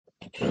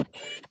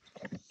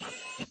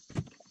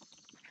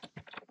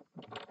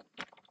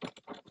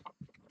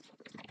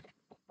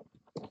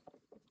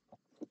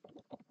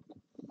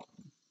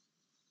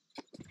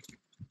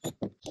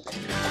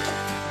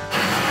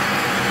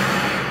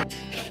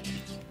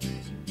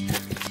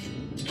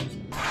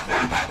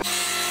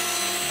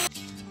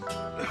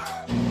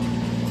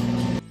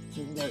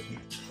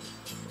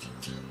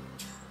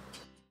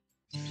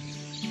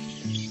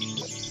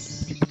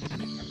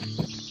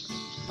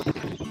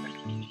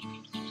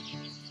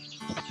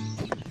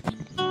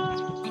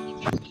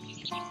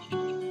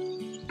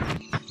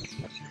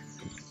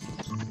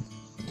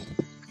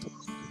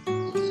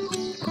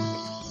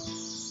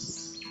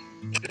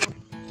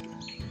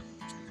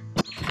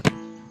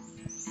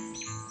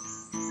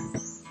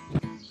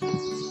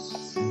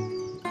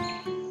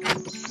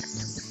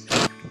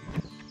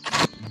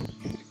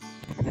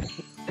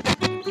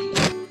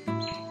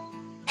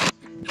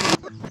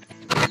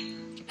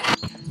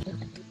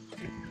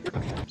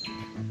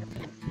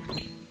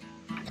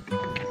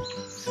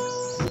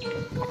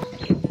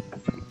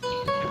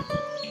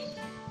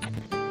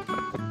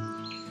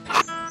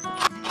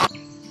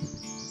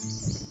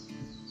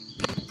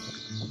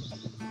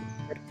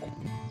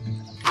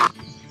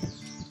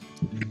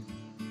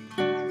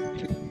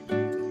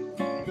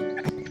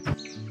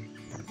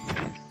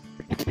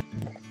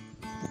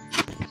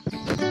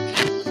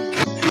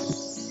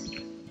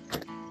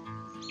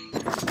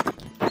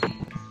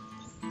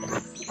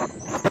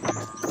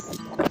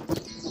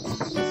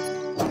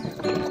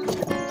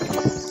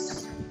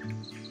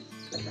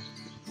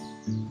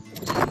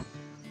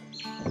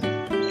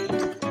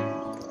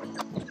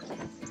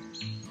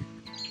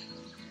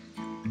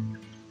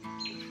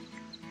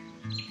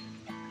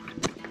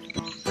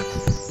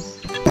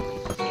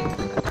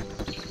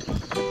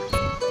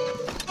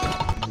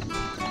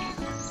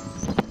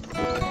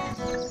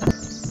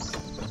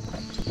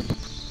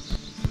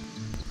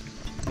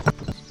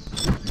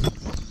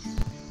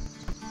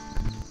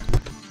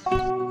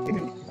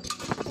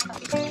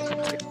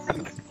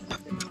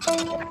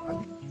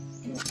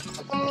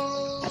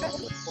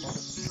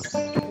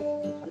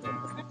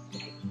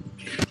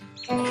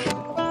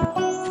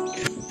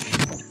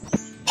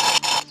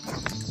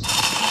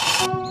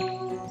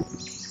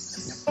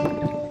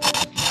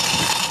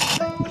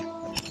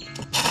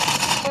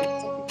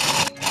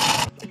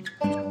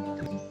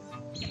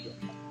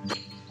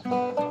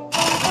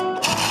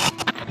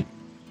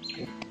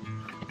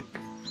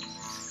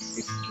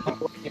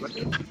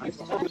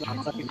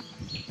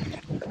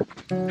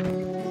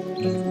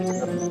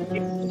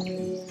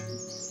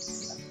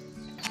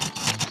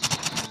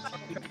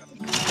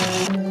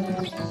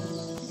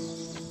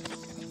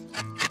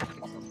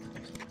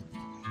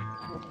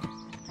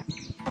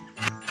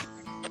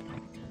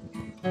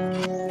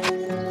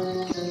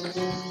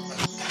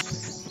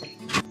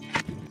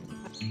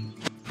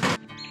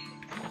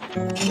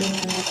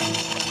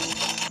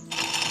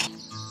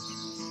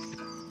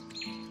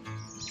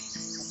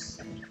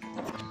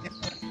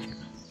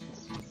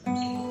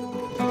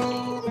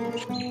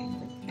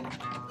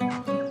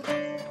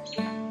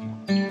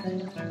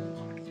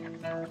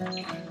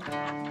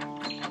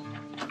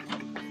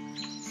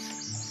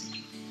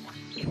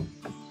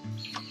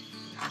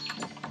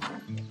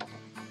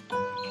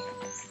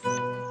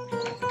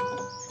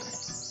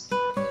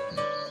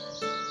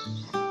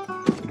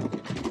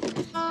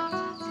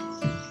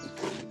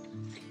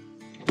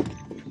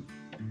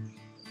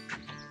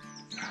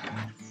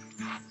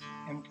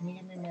Can you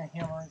give me my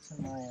hammers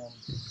and my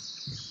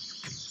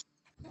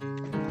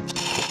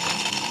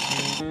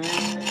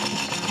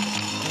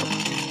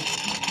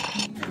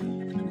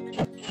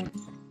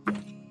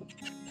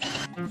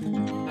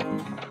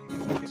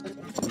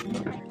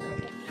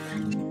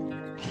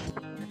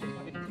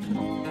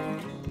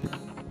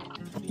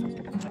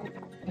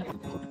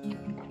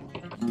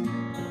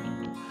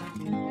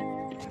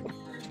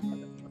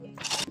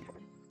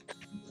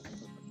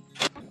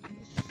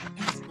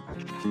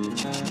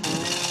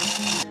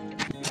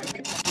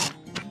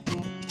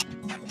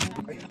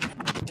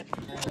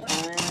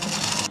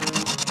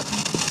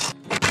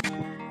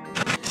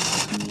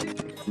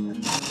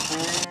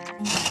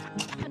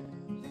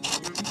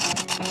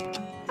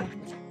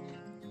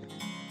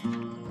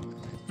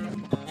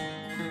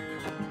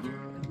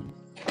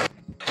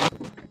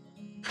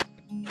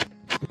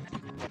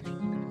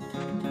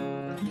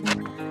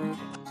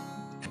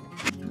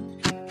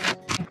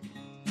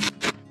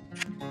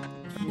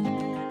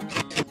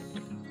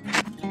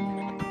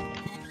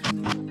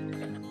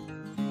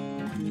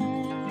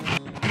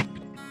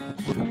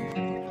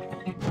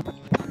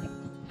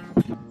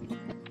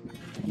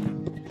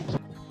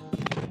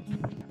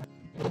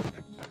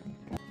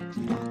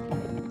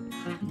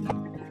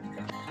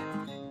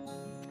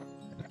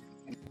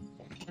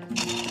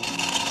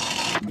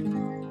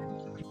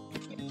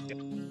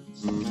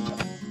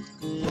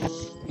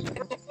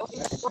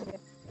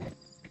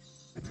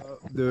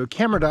The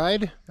camera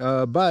died,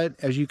 but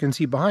as you can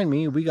see behind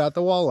me, we got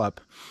the wall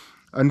up.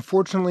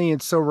 Unfortunately,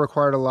 it still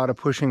required a lot of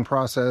pushing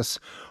process.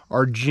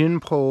 Our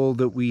gin pole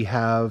that we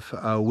have,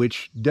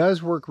 which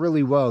does work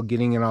really well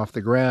getting it off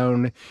the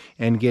ground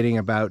and getting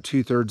about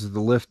 2/3 of the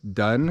lift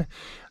done,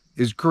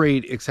 is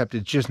great, except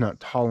it's just not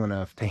tall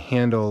enough to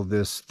handle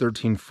this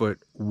 13-foot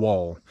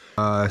wall.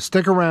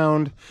 Stick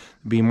around,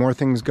 there'll be more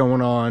things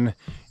going on.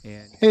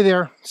 And hey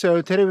there,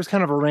 so today was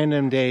kind of a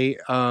random day.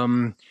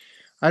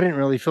 I didn't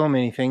really film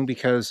anything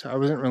because I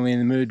wasn't really in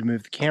the mood to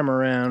move the camera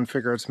around,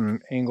 figure out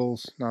some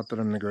angles. Not that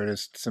I'm the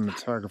greatest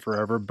cinematographer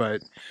ever,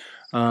 but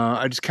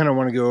I just kind of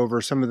want to go over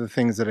some of the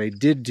things that I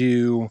did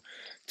do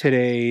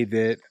today,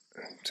 that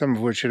some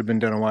of which should have been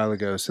done a while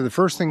ago. So the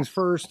first things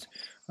first,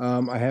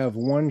 I have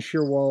one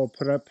shear wall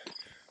put up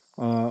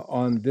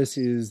on, this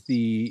is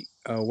the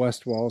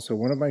west wall. So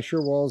one of my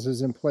shear walls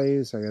is in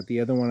place. I got the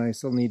other one I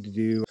still need to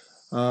do.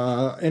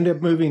 End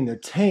up moving the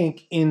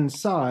tank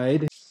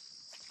inside.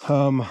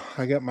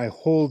 I got my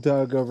hole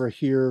dug over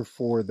here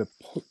for the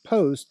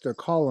post, the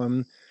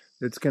column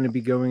that's going to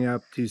be going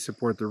up to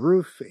support the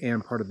roof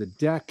and part of the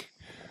deck.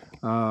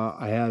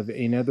 I have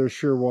another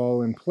shear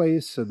wall in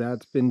place, so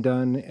that's been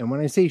done. And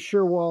when I say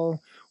shear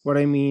wall, what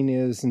I mean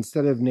is,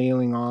 instead of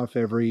nailing off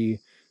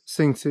every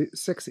 6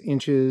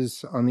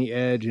 inches on the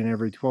edge and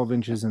every 12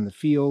 inches in the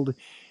field,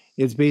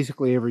 it's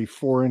basically every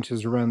 4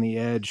 inches around the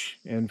edge.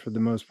 And for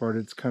the most part,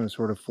 it's kind of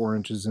sort of 4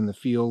 inches in the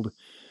field.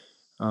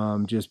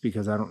 Just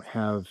because I don't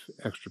have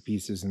extra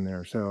pieces in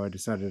there. So I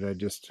decided I'd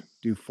just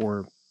do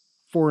four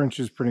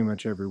inches pretty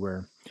much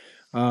everywhere.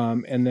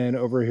 And then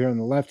over here on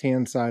the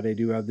left-hand side, I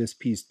do have this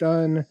piece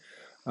done.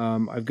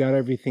 I've got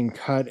everything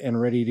cut and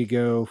ready to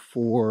go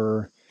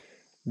for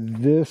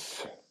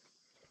this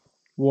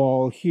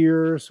wall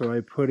here. So I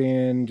put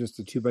in just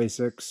a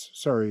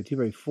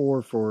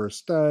 2x4 for a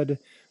stud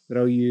that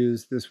I'll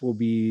use. This will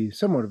be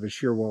somewhat of a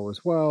shear wall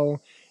as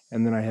well.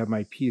 And then I have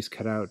my piece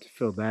cut out to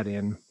fill that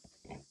in.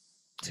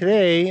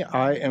 Today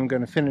I am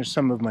going to finish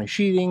some of my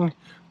sheathing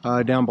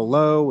down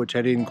below, which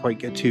I didn't quite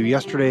get to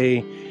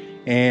yesterday,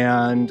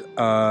 and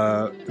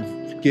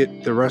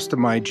get the rest of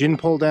my gin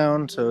pole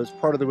down. So it's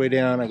part of the way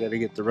down. I got to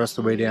get the rest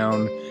of the way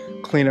down,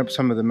 clean up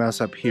some of the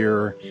mess up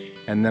here,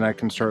 and then I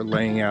can start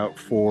laying out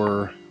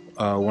for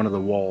one of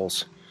the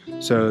walls.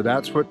 So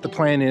that's what the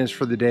plan is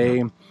for the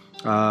day.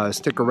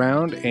 Stick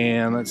around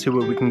and let's see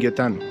what we can get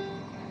done.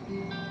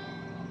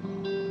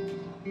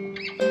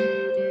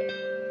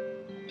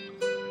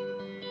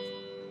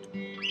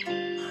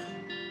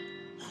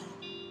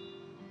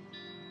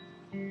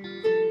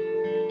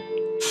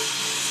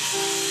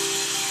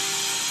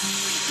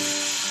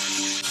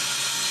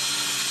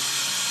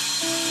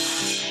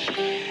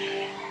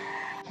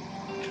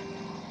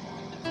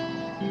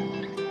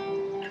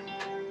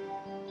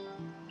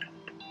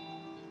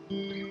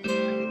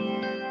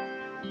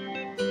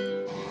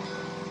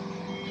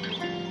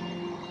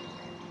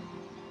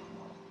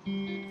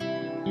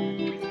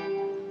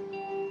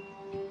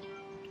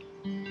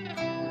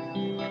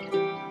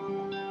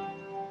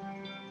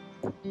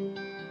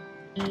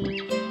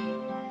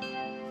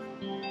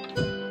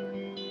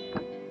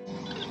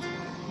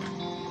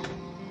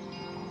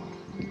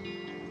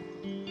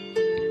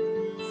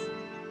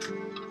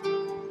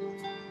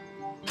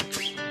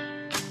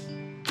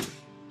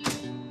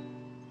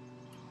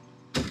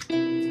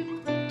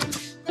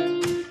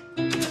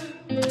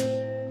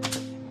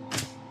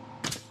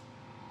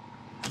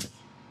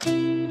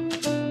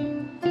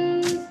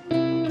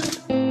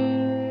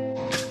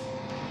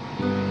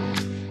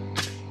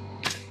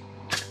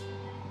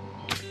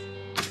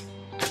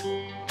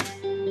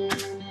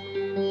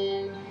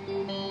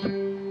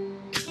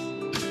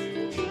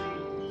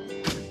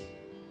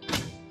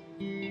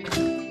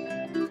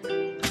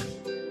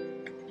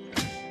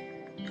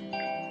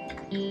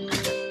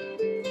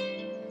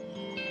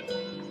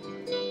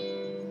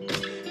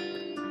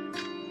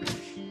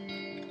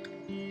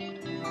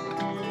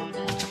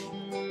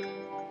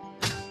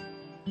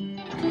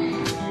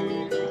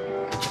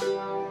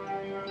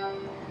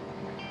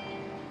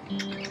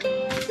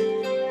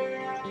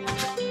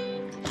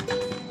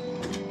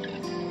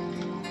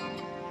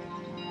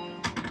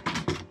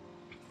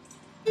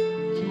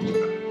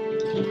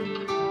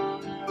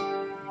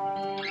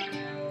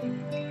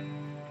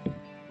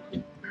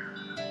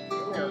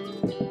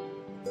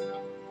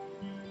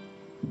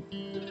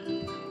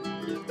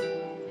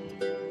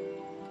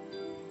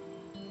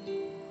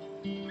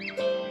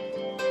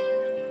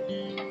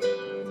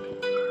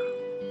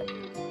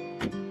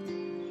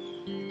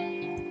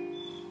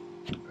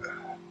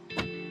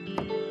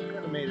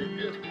 Made it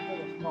just a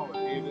little smaller,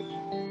 David.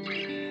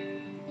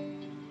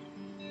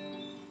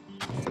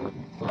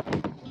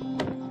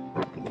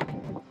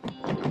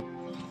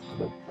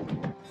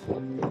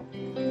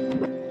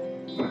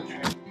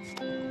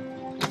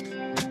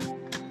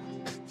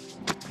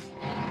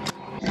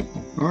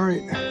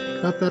 Alright,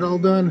 got that all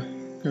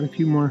done. Got a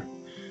few more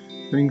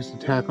things to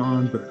tack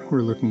on, but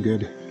we're looking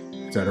good,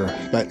 etc.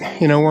 But,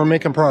 you know, we're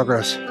making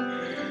progress.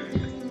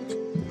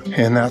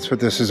 And that's what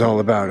this is all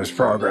about, is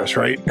progress,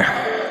 right?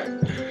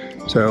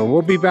 So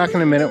we'll be back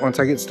in a minute once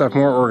I get stuff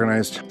more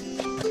organized.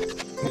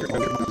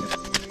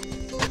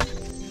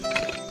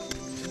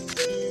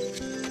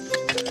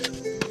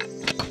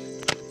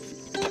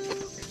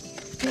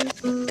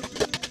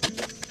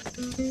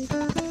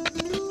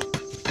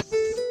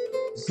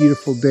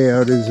 Beautiful day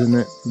out, isn't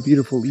it?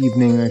 Beautiful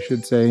evening, I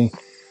should say,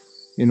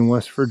 in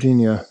West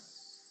Virginia.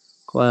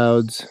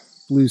 Clouds,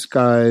 blue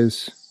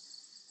skies,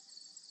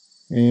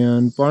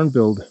 and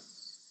BarnBuild.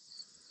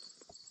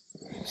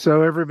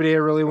 So everybody, I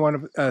really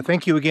want to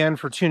thank you again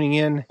for tuning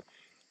in,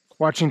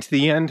 watching to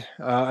the end.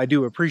 I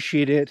do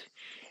appreciate it,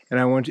 and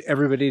I want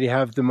everybody to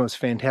have the most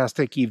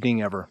fantastic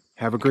evening ever.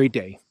 Have a great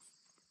day.